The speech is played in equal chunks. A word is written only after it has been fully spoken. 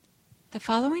The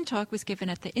following talk was given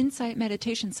at the Insight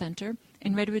Meditation Center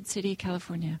in Redwood City,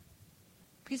 California.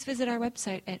 Please visit our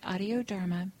website at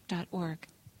audiodharma.org.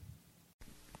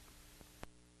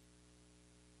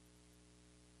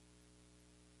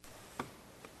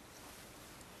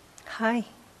 Hi.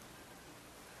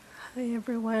 Hi,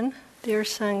 everyone. Dear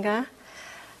Sangha.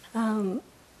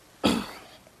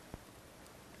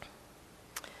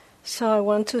 So I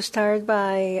want to start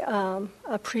by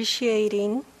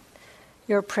appreciating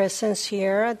your presence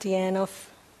here at the end of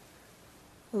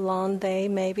a long day,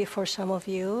 maybe for some of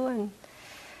you.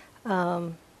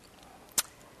 And,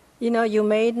 you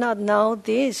may not know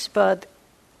this, but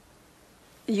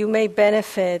you may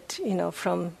benefit,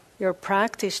 from your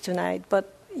practice tonight,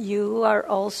 but you are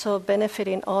also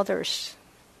benefiting others.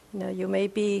 You may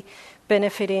be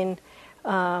benefiting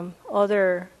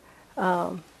other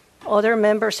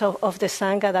members of the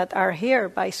Sangha that are here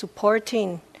by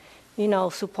supporting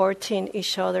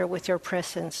each other with your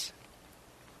presence,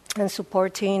 and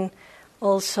supporting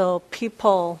also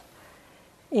people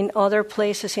in other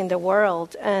places in the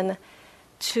world, and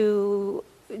to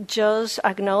just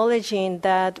acknowledging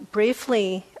that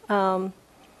briefly.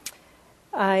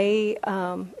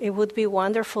 It would be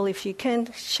wonderful if you can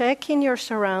check in your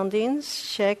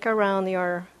surroundings, check around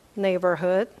your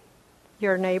neighborhood,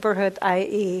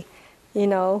 i.e.,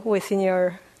 within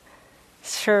your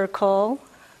circle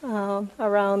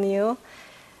around you,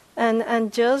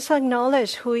 and just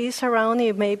acknowledge who is around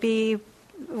you, maybe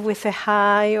with a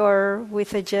hi or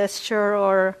with a gesture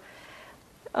or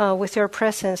with your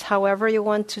presence, however you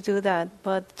want to do that.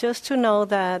 But just to know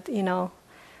that,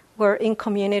 we're in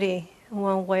community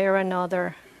one way or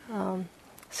another.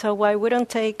 So why wouldn't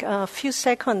take a few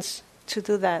seconds to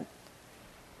do that?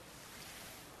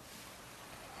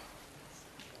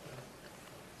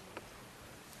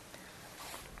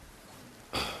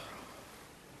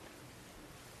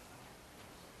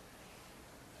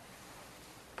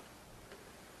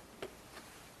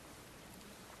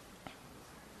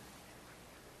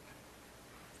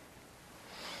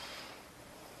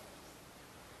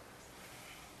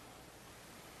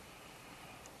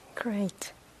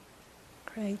 Great.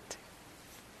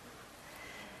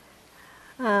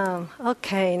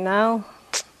 Okay, now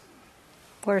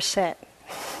we're set.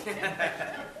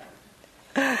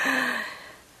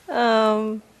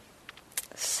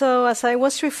 So as I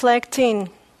was reflecting,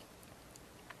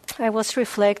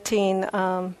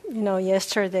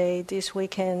 yesterday, this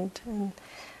weekend,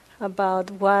 about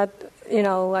what,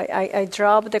 I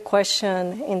dropped the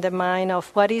question in the mind of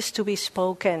what is to be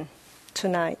spoken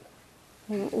tonight.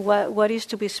 What is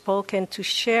to be spoken, to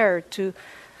share, to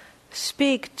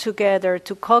speak together,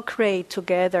 to co-create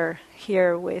together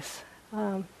here with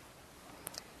the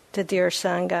dear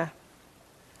Sangha.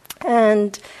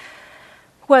 And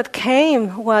what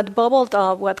bubbled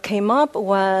up, what came up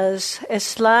was a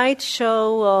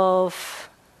slideshow of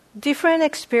different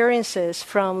experiences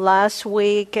from last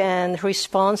week and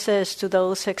responses to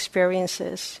those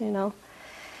experiences,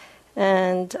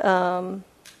 and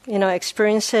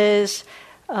experiences,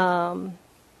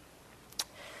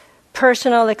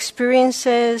 personal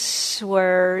experiences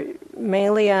where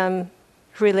mainly I'm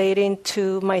relating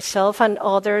to myself and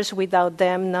others without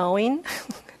them knowing,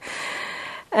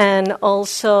 and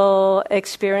also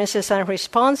experiences and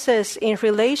responses in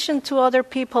relation to other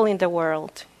people in the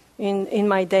world, in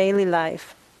my daily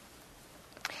life.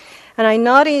 And I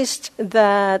noticed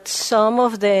that some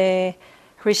of the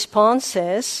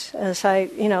responses, as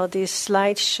this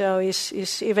slideshow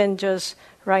is even just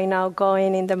right now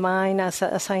going in the mind as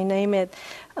I name it,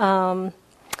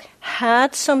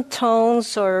 had some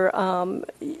tones or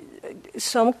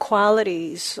some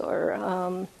qualities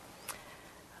or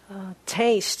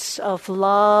tastes of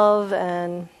love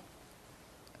and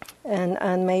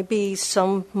maybe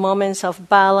some moments of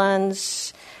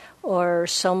balance or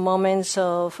some moments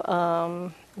of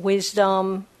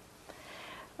wisdom.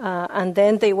 And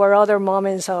then there were other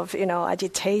moments of,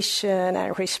 agitation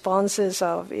and responses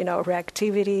of,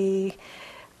 reactivity,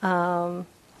 and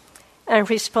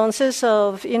responses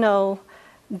of,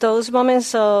 those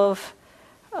moments of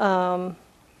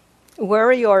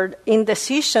worry or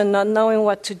indecision, not knowing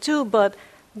what to do, but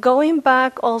going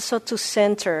back also to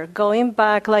center, going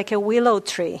back like a willow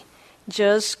tree,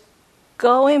 just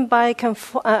going back and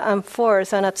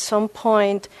forth, and at some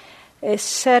point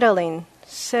settling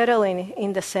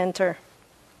in the center.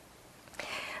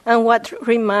 And what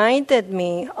reminded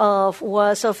me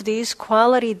was of this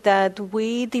quality that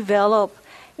we develop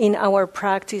in our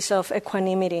practice of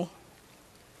equanimity.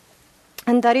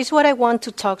 And that is what I want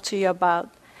to talk to you about,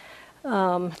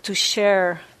 to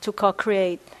share, to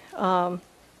co-create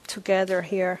together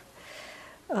here.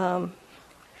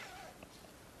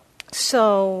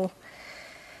 So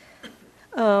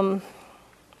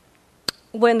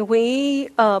when we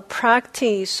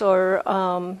practice or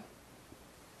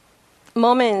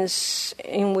moments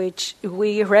in which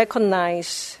we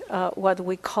recognize what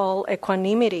we call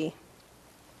equanimity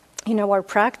in our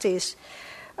practice,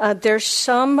 there's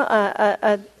some,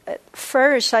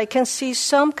 first I can see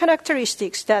some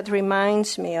characteristics that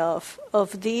reminds me of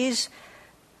this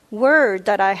word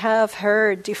that I have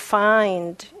heard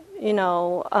defined,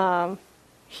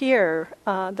 here,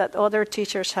 that other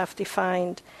teachers have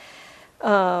defined.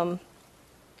 And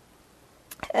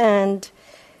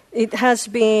it has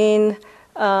been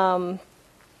one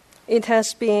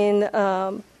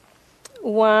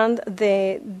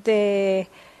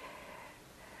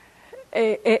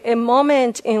a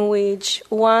moment in which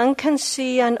one can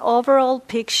see an overall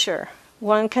picture.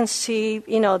 One can see,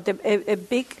 a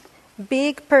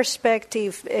big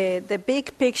perspective, the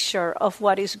big picture of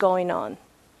what is going on,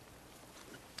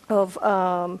 of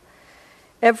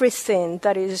everything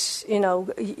that is,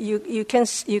 you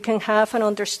can have an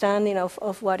understanding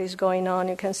of what is going on.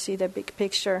 You can see the big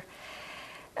picture.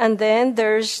 And then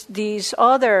there's this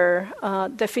other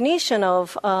definition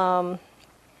of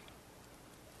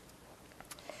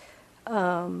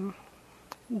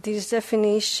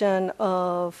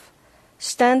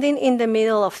standing in the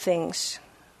middle of things,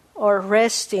 or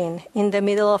resting in the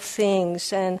middle of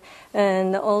things, and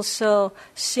also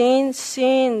seeing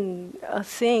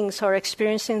things or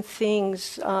experiencing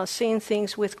things, seeing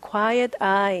things with quiet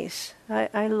eyes.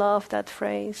 I love that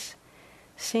phrase,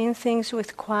 seeing things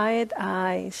with quiet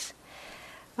eyes.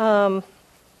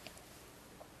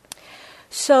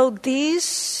 So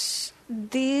this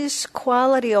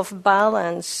quality of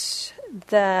balance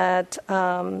that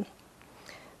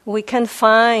we can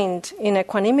find in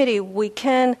equanimity,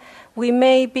 we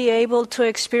may be able to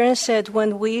experience it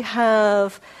when we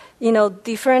have,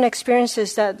 different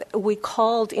experiences that we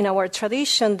called in our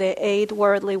tradition the 8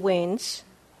 worldly winds.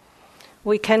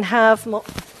 We can have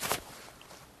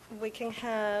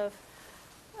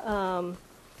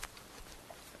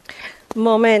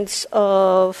moments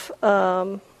of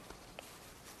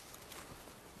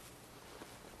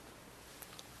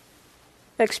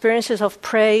experiences of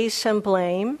praise and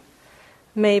blame.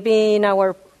 Maybe in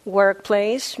our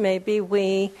workplace, maybe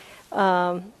we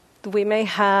may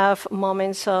have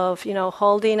moments of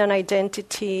holding an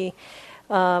identity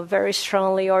very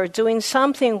strongly, or doing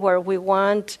something where we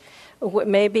want,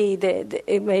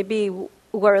 maybe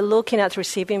we're looking at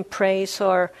receiving praise,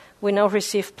 or we don't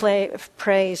receive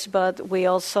praise, but we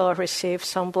also receive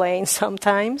some blame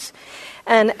sometimes.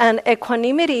 And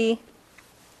equanimity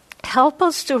help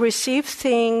us to receive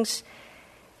things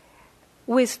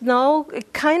with not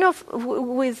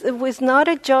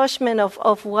a judgment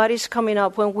of what is coming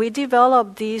up. When we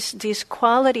develop this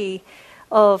quality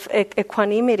of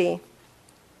equanimity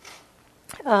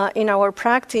in our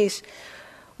practice,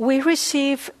 we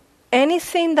receive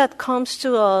anything that comes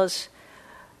to us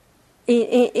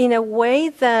in a way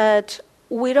that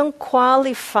we don't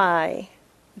qualify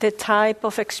the type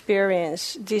of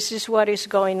experience. This is what is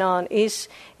going on. Is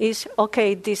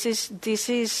okay. This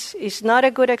is not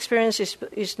a good experience.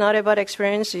 It's not a bad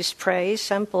experience. It's praise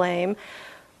and blame,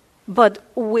 but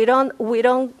we don't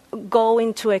go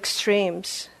into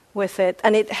extremes with it,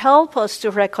 and it helps us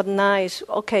to recognize,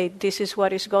 okay, this is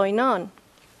what is going on.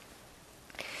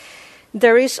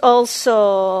 There is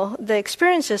also the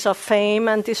experiences of fame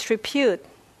and disrepute,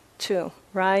 too,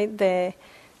 right?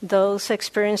 Those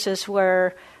experiences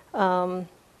where,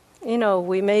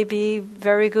 we may be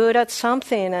very good at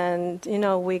something, and,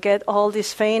 we get all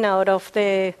this fame out of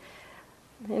the,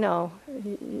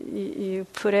 you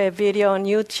put a video on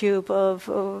YouTube of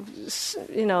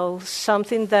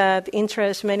something that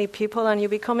interests many people, and you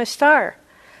become a star.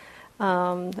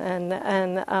 But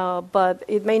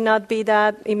it may not be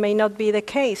that. It may not be the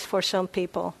case for some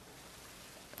people.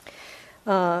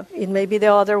 It may be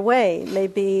the other way.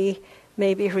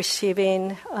 Maybe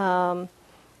receiving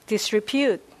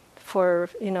disrepute for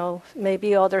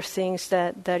maybe other things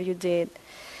that you did,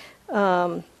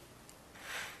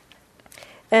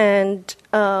 and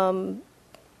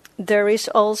there is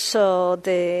also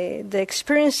the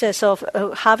experiences of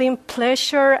having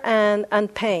pleasure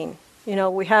and pain.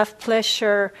 We have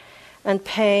pleasure and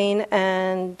pain,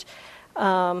 and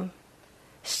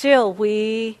still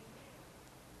we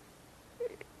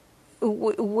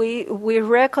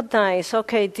recognize,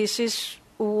 okay, this is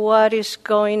what is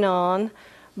going on,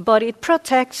 but it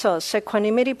protects us.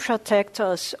 Equanimity protects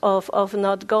us of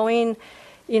not going,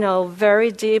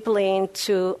 very deeply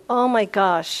into, oh my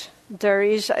gosh, there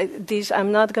is this,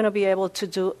 I'm not going to be able to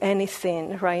do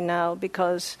anything right now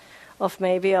because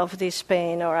maybe of this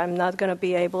pain, or I'm not going to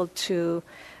be able to,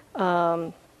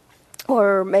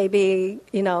 or maybe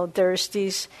there's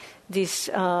this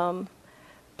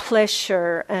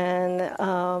pleasure,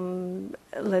 and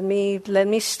let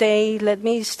me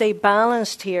stay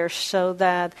balanced here so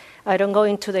that I don't go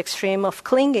into the extreme of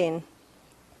clinging.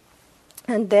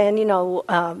 And then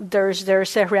there's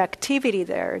a reactivity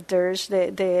there. There's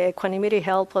the equanimity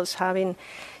help us having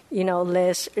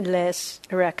less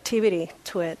reactivity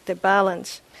to it, the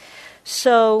balance.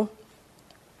 So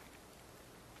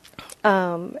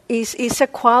is a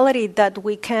quality that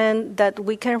we can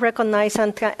recognize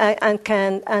and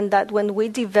that when we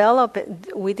develop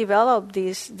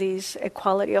this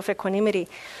quality of equanimity,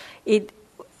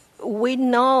 we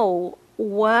know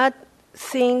what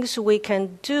things we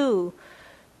can do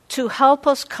to help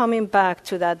us coming back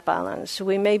to that balance.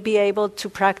 We may be able to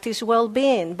practice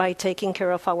well-being by taking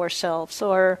care of ourselves,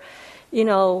 or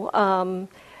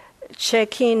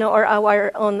checking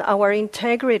on our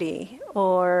integrity,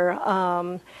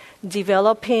 or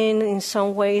developing in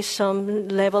some way some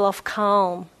level of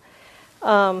calm.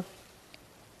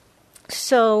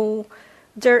 So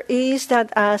there is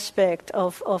that aspect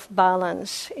of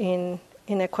balance in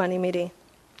equanimity.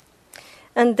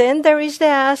 And then there is the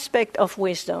aspect of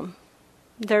wisdom.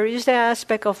 There is the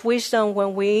aspect of wisdom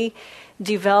when we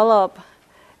develop,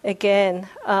 again,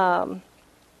 our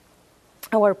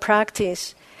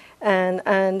practice,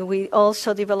 and we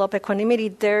also develop equanimity.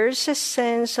 There's a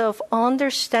sense of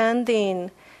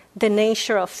understanding the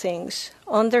nature of things,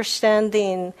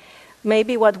 understanding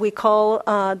maybe what we call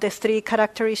the three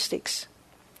characteristics.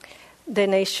 The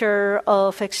nature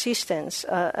of existence,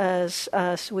 as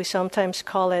we sometimes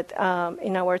call it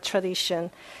in our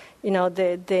tradition,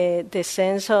 the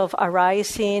sense of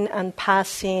arising and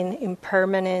passing,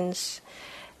 impermanence,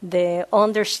 the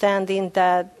understanding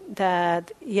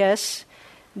that yes,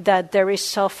 that there is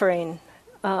suffering,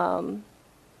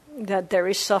 that there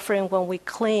is suffering when we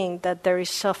cling, that there is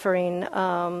suffering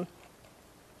out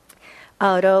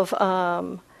of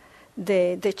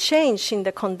the change in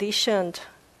the conditioned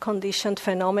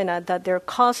phenomena, that there are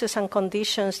causes and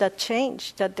conditions that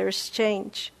change, that there's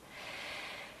change.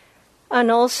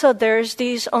 And also there's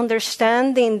this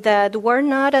understanding that we're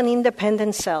not an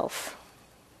independent self.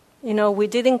 We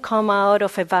didn't come out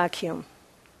of a vacuum.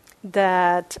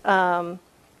 That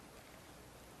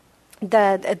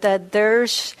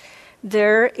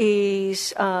there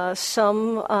is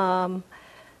some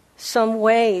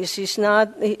ways there's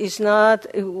not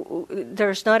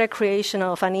a creation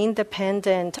of an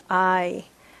independent I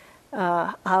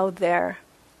out there.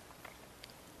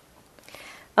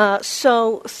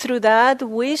 So through that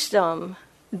wisdom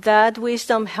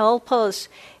helps us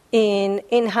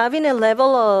in having a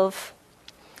level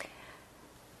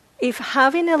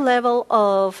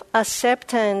of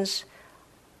acceptance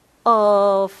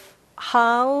of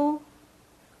how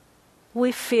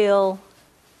we feel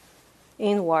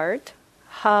inward,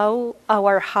 how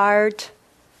our heart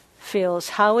feels,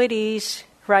 how it is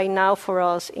right now for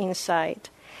us inside,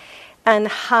 and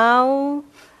how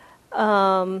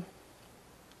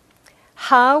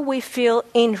we feel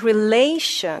in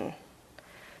relation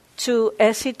to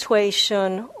a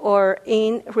situation or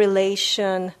in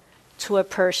relation to a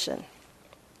person.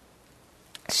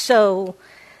 So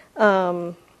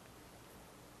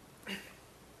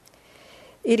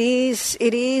it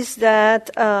is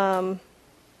that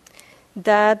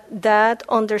that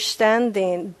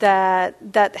understanding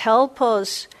that help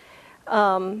us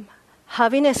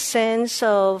having a sense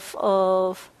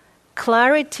of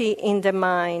clarity in the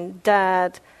mind,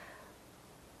 that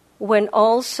when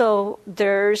also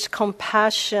there's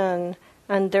compassion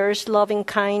and there's loving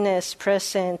kindness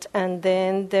present, and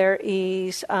then there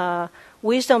is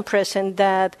wisdom present,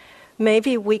 that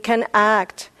maybe we can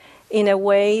act in a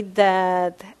way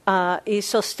that is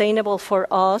sustainable for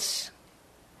us,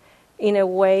 in a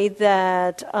way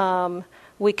that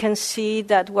we can see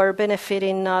that we're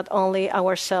benefiting not only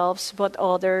ourselves but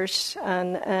others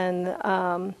and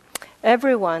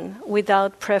everyone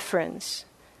without preference.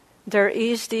 There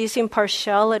is this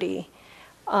impartiality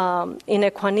in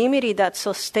equanimity that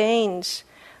sustains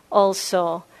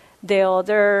also the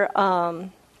other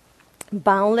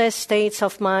boundless states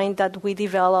of mind that we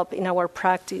develop in our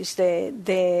practice,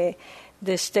 the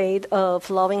state of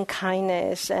loving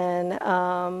kindness and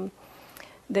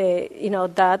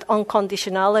that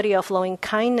unconditionality of loving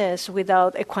kindness.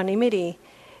 Without equanimity,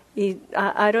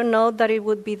 I don't know that it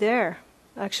would be there.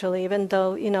 Actually, even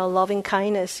though loving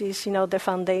kindness is the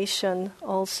foundation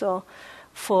also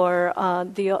for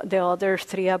the other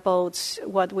three abodes,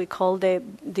 what we call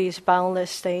these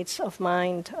boundless states of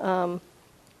mind.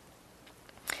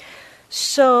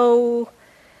 So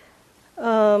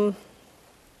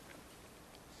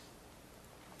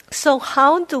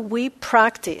how do we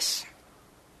practice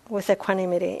with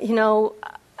equanimity?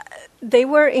 They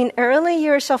were in early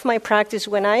years of my practice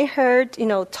when I heard,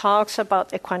 talks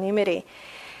about equanimity.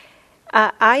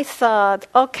 I thought,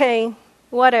 okay,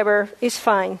 whatever, it's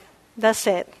fine. That's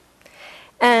it.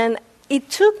 And it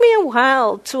took me a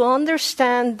while to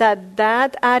understand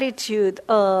that attitude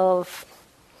of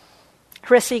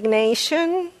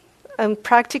resignation and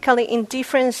practically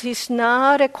indifference is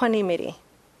not equanimity.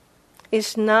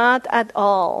 It's not at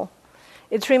all.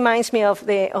 It reminds me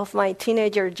of my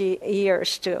teenager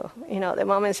years too. The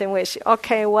moments in which,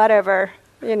 okay, whatever,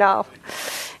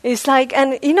 It's like,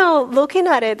 and looking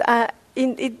at it,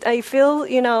 I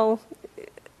feel,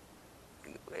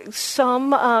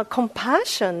 some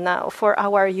compassion now for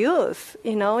our youth,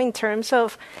 in terms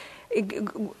of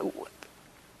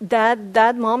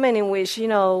that moment in which,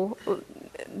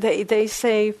 they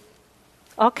say,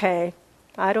 okay,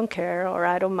 I don't care or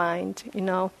I don't mind,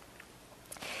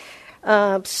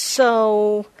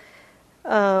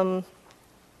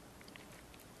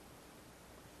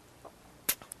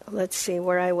 let's see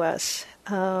where I was.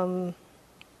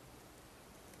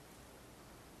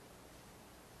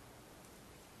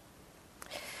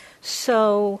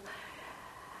 So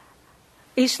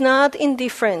it's not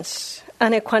indifference,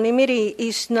 and equanimity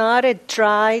is not a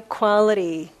dry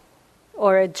quality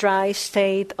or a dry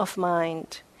state of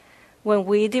mind. When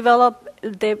we develop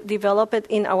it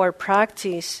in our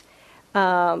practice,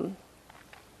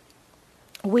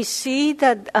 we see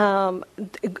that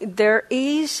there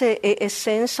is a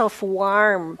sense of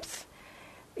warmth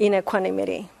in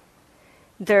equanimity.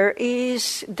 There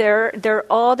are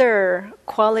other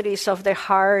qualities of the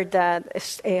heart,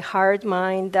 that a heart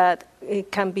mind, that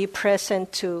it can be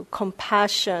present to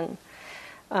compassion,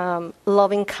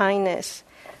 loving kindness.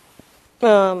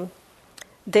 The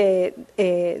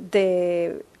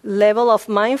level of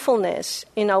mindfulness,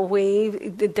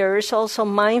 there is also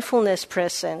mindfulness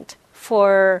present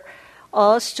for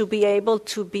us to be able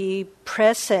to be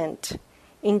present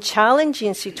in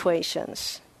challenging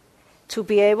situations, to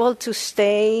be able to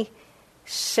stay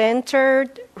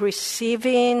centered,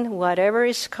 receiving whatever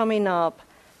is coming up,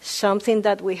 something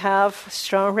that we have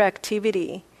strong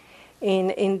reactivity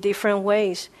in different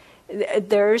ways.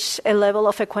 There's a level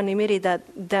of equanimity that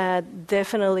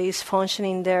definitely is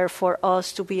functioning there for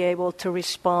us to be able to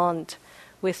respond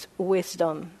with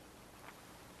wisdom.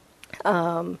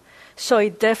 So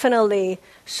it definitely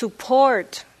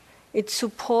supports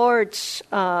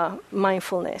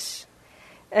mindfulness,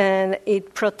 and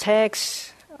it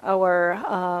protects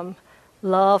our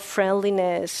love,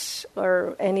 friendliness,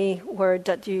 or any word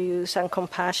that you use, and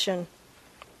compassion.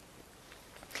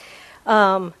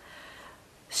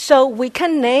 So we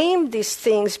can name these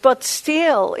things, but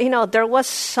still, there was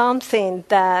something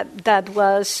that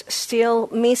was still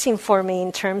missing for me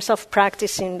in terms of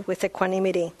practicing with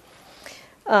equanimity.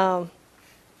 I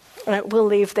will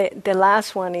leave the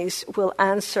last one will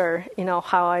answer,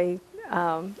 how I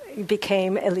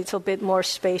became a little bit more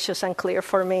spacious and clear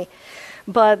for me.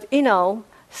 But,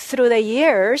 through the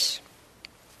years,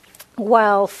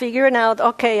 while figuring out,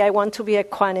 okay, I want to be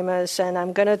equanimous and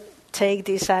I'm going to take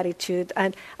this attitude,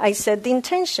 and I set the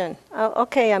intention.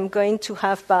 Okay, I'm going to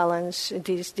have balance.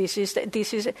 This is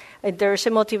there's a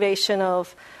motivation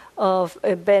of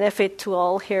a benefit to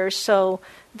all here. So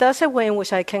that's a way in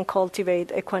which I can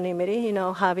cultivate equanimity.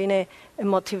 Having a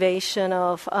motivation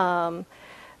of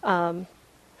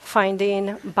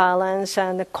finding balance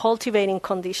and cultivating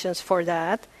conditions for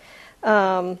that.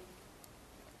 And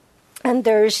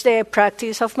there's the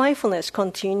practice of mindfulness.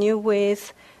 Continue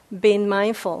with being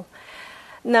mindful.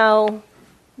 Now,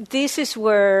 this is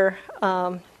where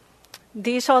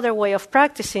this other way of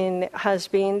practicing has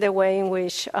been the way in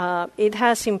which it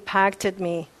has impacted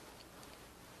me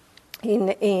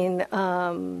in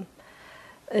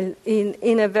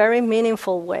a very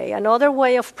meaningful way. Another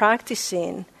way of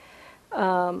practicing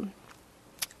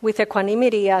with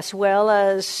equanimity, as well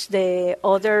as the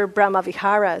other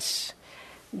Brahmaviharas,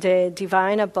 the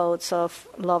divine abodes of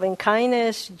loving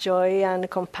kindness, joy, and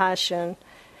compassion,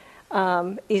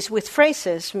 is with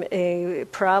phrases.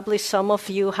 Probably some of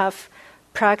you have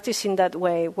practiced in that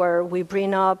way, where we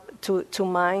bring up to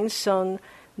mind some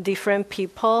different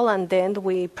people, and then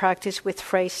we practice with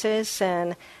phrases,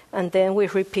 and then we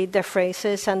repeat the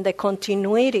phrases, and the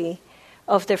continuity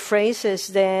of the phrases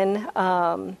then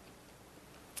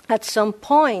at some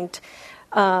point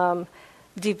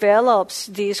develops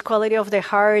this quality of the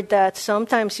heart that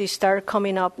sometimes it starts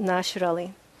coming up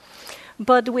naturally.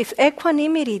 But with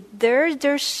equanimity,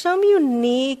 there's some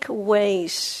unique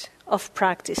ways of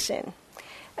practicing.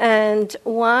 And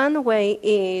one way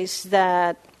is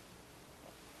that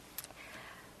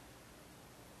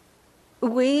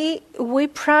we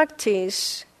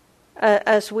practice,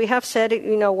 as we have said,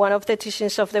 one of the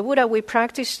teachings of the Buddha, we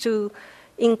practice to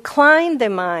incline the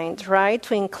mind, right?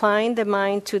 To incline the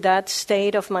mind to that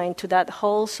state of mind, to that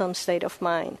wholesome state of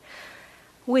mind.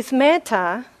 With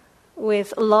metta,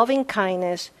 with loving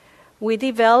kindness, we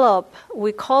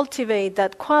cultivate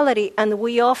that quality, and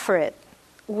we offer it.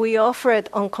 We offer it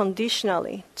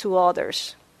unconditionally to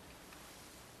others.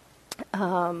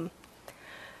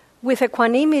 With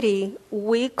equanimity,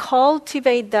 we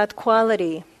cultivate that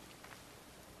quality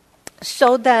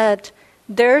so that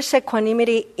there's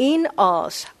equanimity in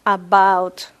us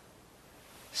about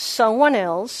someone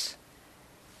else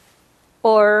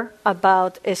or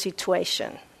about a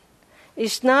situation.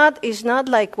 It's not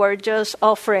like we're just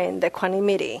offering the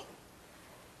equanimity,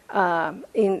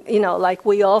 like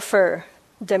we offer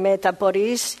the metta, but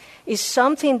it's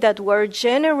something that we're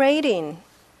generating,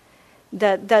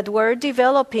 that we're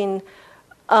developing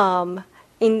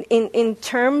in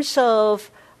terms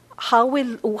of how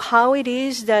it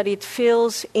is that it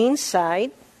feels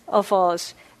inside of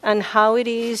us, and how it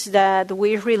is that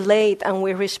we relate and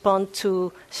we respond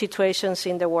to situations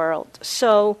in the world.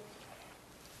 So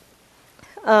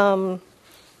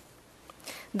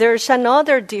there's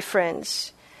another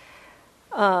difference.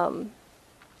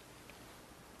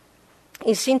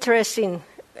 It's interesting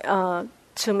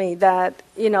to me that,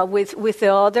 with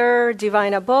the other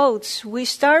divine abodes, we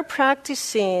start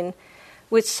practicing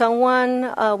with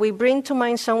someone, we bring to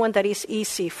mind someone that is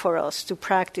easy for us to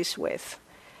practice with,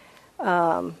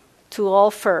 to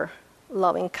offer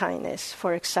loving kindness,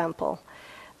 for example.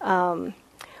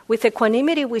 With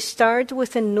equanimity, we start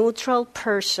with a neutral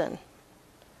person.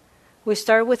 We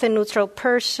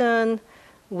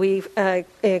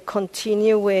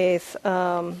continue with,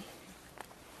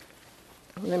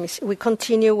 we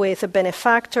continue with a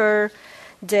benefactor,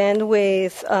 then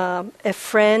with a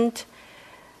friend,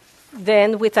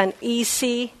 then with an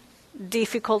easy,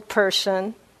 difficult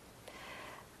person,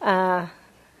 and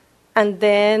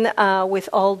then with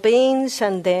all beings,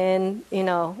 and then,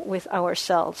 with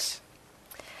ourselves.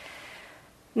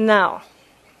 Now,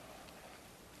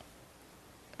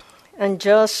 and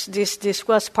just this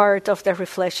was part of the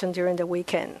reflection during the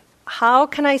weekend. How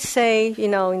can I say,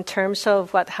 in terms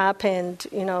of what happened,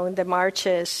 in the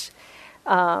marches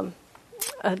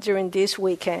during this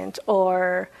weekend,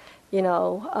 or,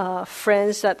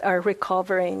 friends that are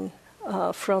recovering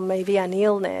from maybe an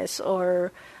illness,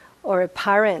 or a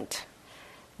parent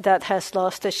that has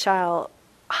lost a child,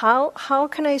 how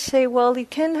can I say, well, you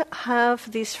can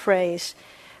have this phrase,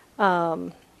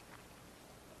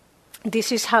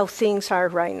 this is how things are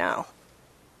right now.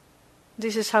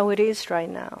 This is how it is right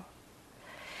now.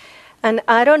 And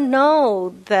I don't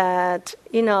know that,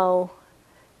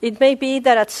 it may be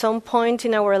that at some point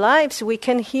in our lives we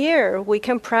can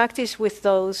practice with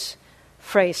those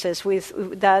phrases, with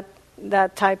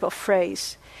that type of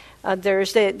phrase.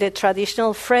 There's the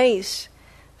traditional phrase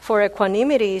for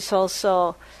equanimity is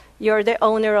also, you're the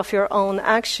owner of your own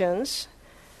actions.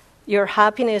 Your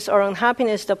happiness or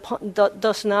unhappiness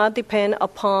does not depend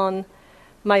upon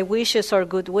my wishes or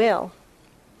goodwill.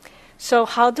 So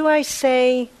how do I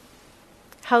say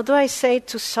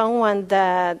to someone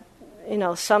that,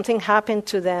 something happened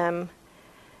to them,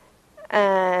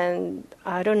 and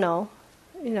I don't know,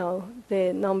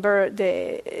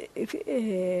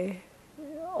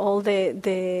 all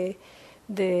the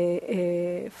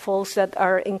folks that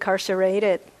are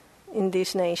incarcerated in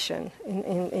this nation,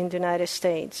 in the United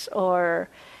States, or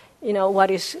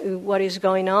what is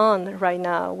going on right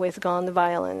now with gun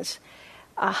violence.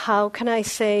 How can I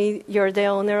say you're the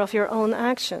owner of your own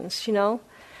actions?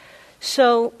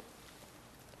 So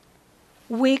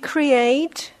we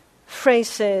create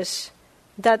phrases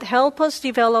that help us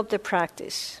develop the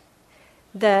practice,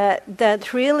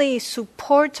 that really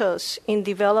support us in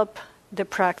develop the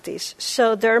practice.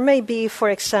 So there may be, for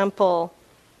example,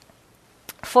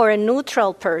 for a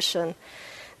neutral person,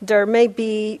 there may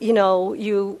be,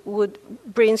 you would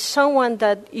bring someone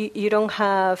that you don't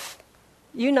have,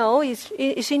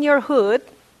 is in your hood,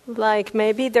 like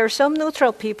maybe there's some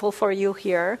neutral people for you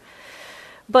here,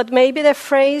 but maybe the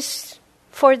phrase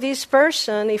for this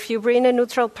person, if you bring a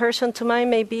neutral person to mind,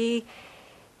 maybe,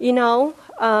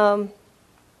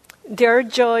 their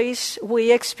joys,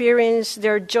 we experience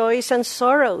their joys and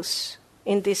sorrows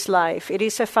in this life. It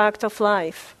is a fact of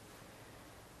life.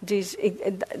 Does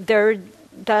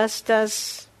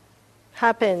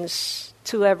happens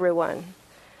to everyone.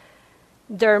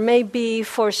 There may be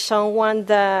for someone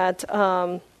that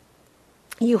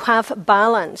you have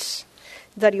balance.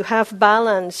 that you have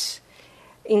balance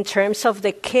in terms of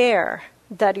the care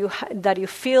that you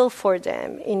feel for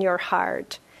them in your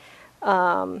heart.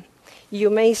 You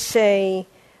may say,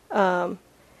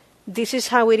 this is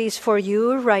how it is for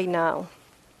you right now.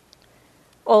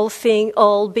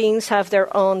 All beings have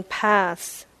their own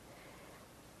paths.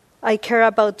 I care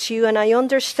about you, and I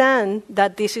understand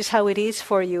that this is how it is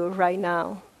for you right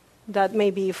now. That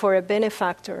may be for a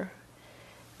benefactor.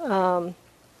 For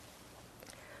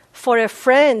a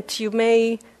friend, you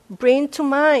may bring to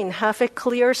mind, have a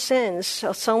clear sense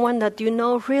of someone that you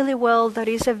know really well, that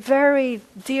is a very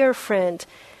dear friend,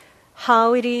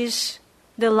 how it is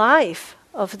the life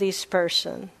of this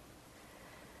person.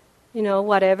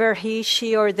 Whatever he,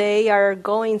 she, or they are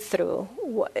going through,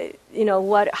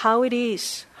 how it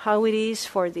is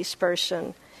for this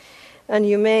person. And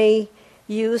you may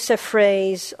use a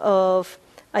phrase of,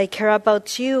 I care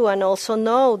about you, and also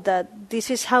know that this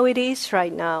is how it is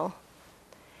right now.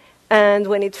 And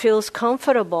when it feels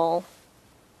comfortable,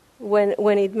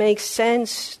 when it makes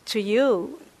sense to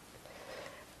you,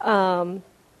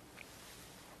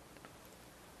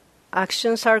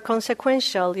 actions are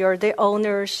consequential. You're the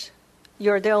owner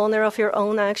of your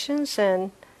own actions,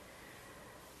 and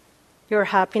your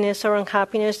happiness or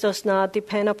unhappiness does not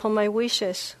depend upon my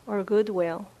wishes or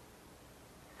goodwill.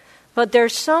 But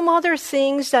there's some other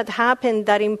things that happen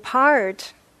that in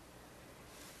part,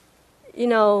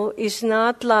 is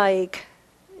not like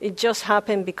it just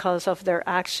happened because of their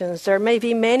actions. There may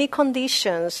be many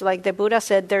conditions, like the Buddha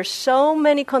said, there's so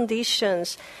many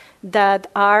conditions that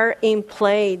are in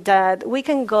play that we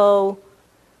can go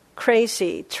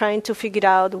crazy trying to figure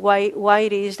out why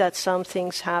it is that some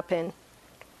things happen.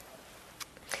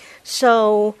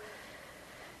 So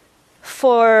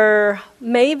for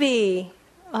maybe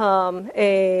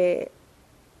a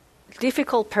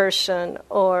difficult person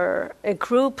or a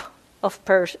group of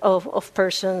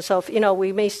persons,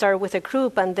 we may start with a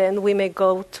group and then we may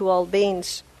go to all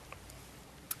beings.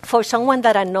 For someone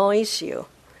that annoys you,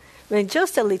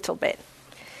 just a little bit,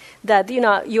 that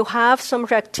you have some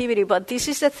reactivity, but this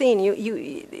is the thing,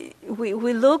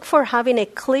 we look for having a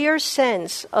clear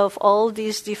sense of all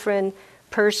these different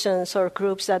persons or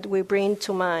groups that we bring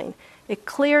to mind, a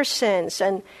clear sense,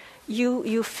 and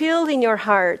you feel in your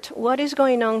heart, what is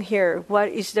going on here? What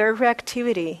is there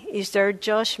reactivity? Is there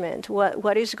judgment?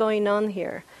 What is going on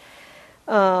here?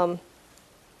 And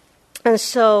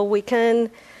so we can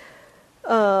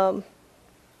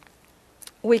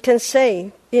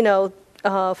say,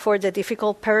 for the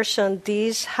difficult person,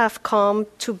 these have come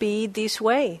to be this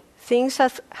way. Things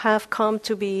have come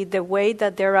to be the way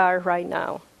that they are right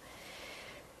now.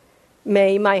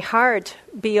 May my heart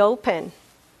be open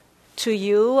to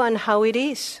you and how it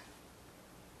is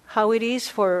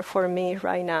for me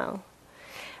right now.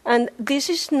 And this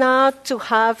is not to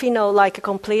have, like a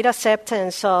complete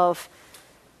acceptance of,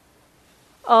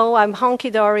 oh, I'm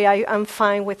hunky-dory, I'm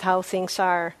fine with how things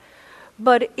are.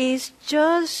 But it's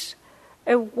just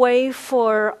a way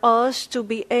for us to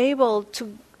be able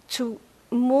to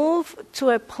move to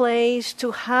a place,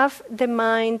 to have the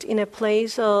mind in a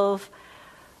place of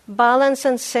balance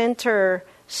and center,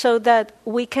 so that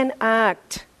we can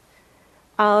act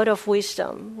out of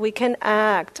wisdom. We can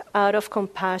act out of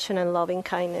compassion and loving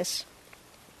kindness.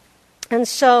 And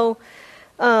so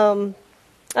I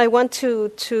want to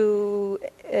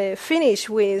finish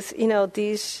with,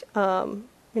 this,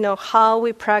 how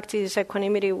we practice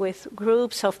equanimity with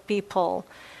groups of people,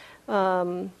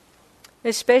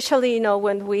 especially,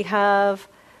 when we have,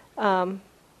 I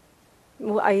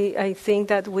think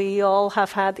that we all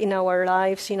have had in our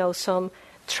lives, some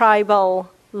tribal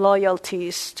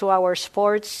loyalties to our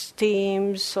sports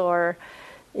teams, or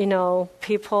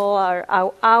people are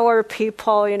our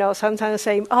people, sometimes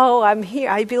say, oh, I'm here,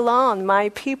 I belong, my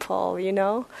people,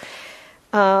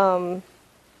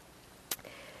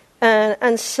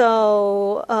 and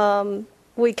so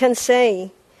we can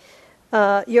say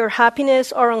your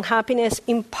happiness or unhappiness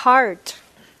in part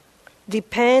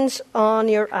depends on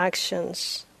your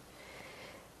actions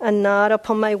and not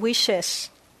upon my wishes.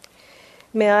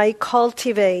 May I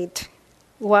cultivate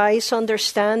wise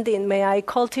understanding. May I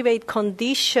cultivate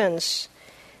conditions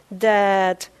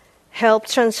that help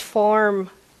transform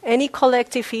any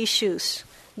collective issues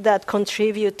that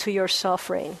contribute to your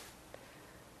suffering.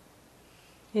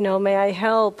 May I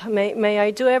help, may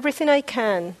I do everything I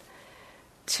can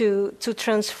to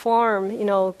transform,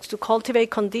 to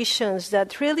cultivate conditions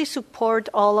that really support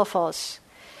all of us.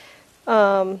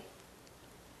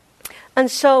 And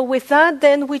so with that,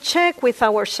 then we check with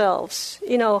ourselves,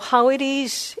 how it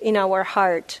is in our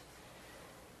heart.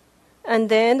 And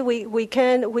then we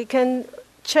can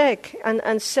check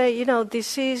and say,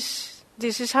 this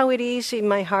is how it is in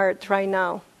my heart right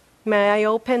now. May I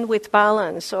open with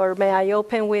balance, or may I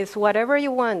open with whatever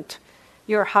you want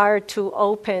your heart to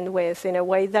open with in a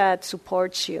way that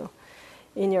supports you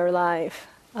in your life.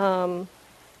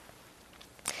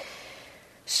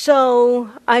 So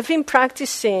I've been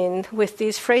practicing with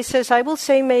these phrases, I will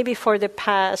say maybe for the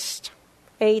past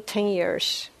 8-10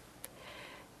 years.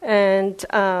 And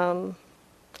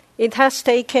it has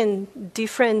taken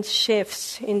different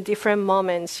shifts in different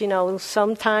moments.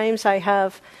 Sometimes I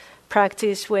have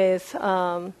practiced with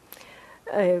to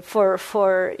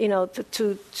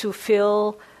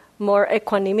feel more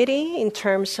equanimity in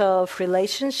terms of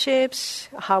relationships,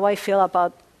 how I feel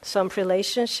about some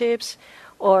relationships,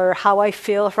 or how I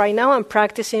feel right now. I'm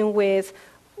practicing with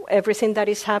everything that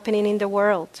is happening in the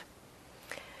world.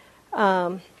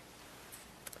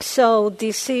 So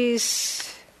this is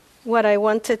what I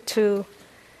wanted to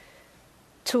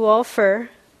offer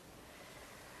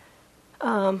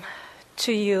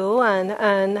to you,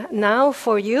 and now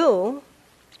for you,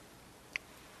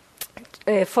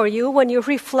 when you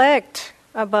reflect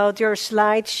about your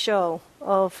slideshow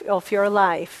of your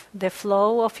life, the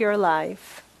flow of your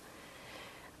life,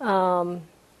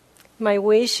 my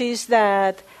wish is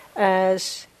that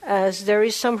as there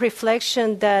is some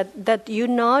reflection that you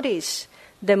notice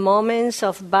the moments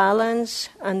of balance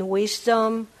and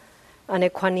wisdom and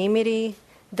equanimity,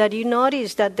 that you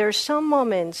notice that there's some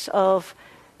moments of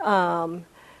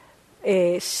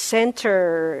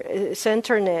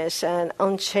centeredness and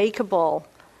unshakable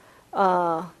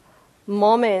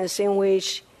moments in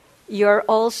which you're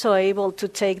also able to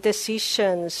take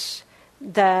decisions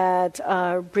that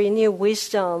bring you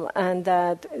wisdom and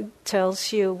that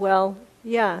tells you, well,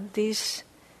 yeah,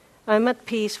 I'm at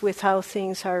peace with how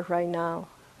things are right now.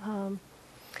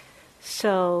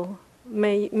 So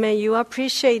may you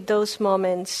appreciate those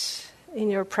moments in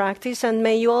your practice, and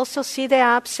may you also see the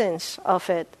absence of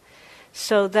it,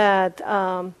 so that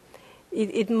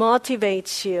it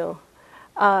motivates you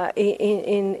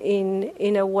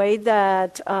in a way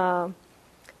that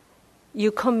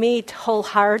you commit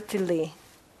wholeheartedly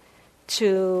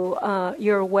to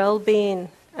your well-being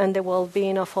and the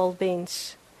well-being of all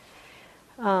beings.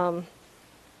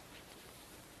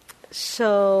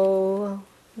 So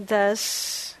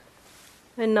that's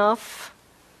enough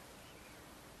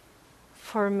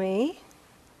for me.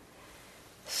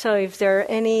 So if there are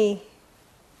any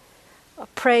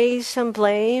praise and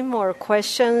blame or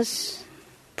questions,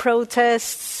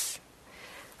 protests,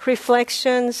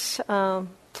 reflections,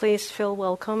 please feel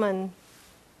welcome, and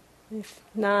if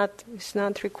not, it's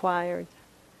not required.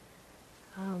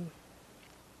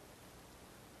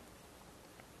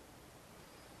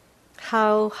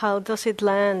 How does it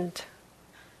land?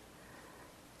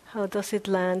 How does it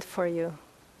land for you?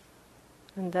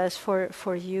 And that's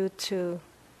for you to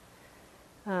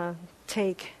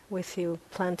take with you,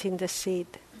 planting the seed.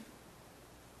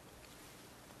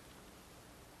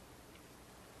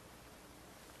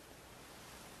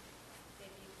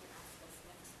 Maybe you can ask us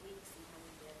next week, see how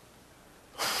we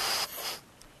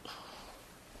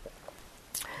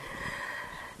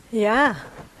did. Yeah.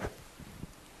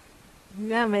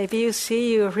 Yeah, maybe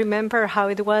you remember how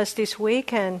it was this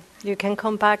week, and you can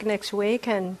come back next week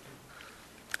and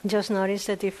just notice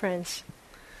the difference.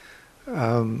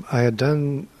 I had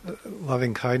done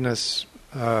loving kindness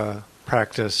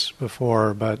practice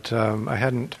before, but I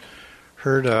hadn't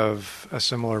heard of a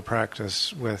similar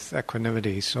practice with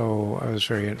equanimity, so I was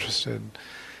very interested.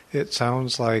 It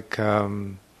sounds like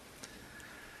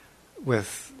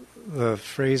with the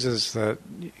phrases that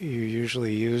you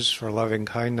usually use for loving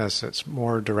kindness, it's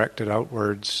more directed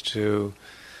outwards to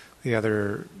the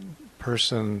other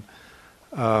person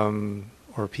or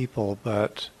people,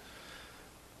 but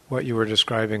what you were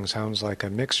describing sounds like a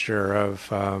mixture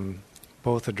of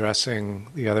both addressing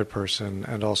the other person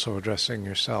and also addressing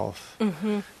yourself.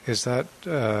 Mm-hmm. Is that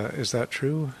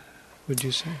true, would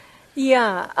you say?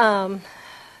 Yeah.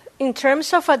 In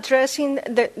terms of addressing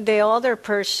the other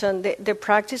person, the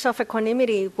practice of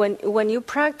equanimity, when you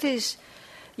practice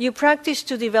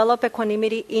to develop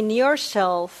equanimity in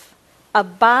yourself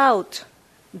about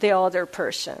the other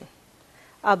person,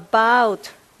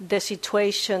 about the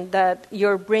situation that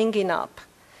you're bringing up.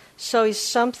 So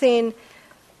it's not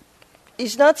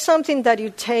something that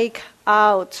you take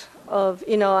out of,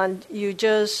 and you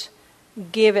just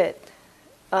give it,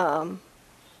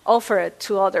 offer it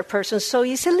to other persons. So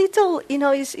it's a little,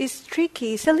 it's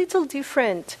tricky. It's a little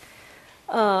different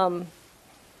from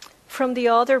the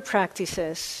other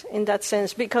practices in that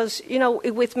sense, because,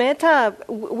 with metta,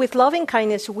 with loving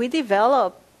kindness, we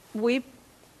develop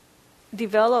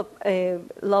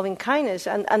loving kindness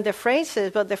and the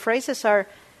phrases, but the phrases are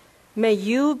May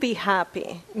you be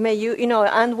happy. May you,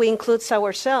 and we include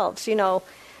ourselves,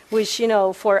 which,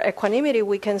 for equanimity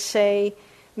we can say,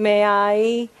 may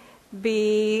I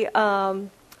be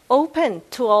open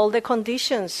to all the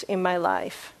conditions in my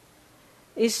life.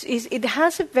 It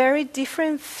has a very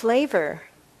different flavor.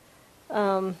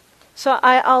 So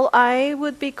I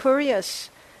would be curious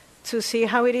to see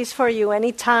how it is for you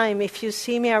anytime if you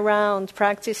see me around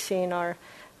practicing, or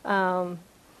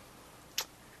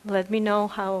let me know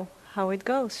how it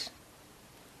goes.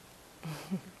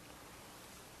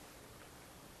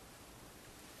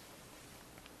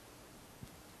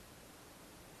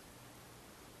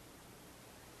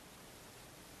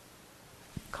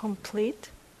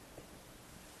 Complete.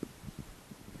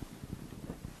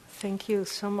 Thank you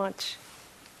so much.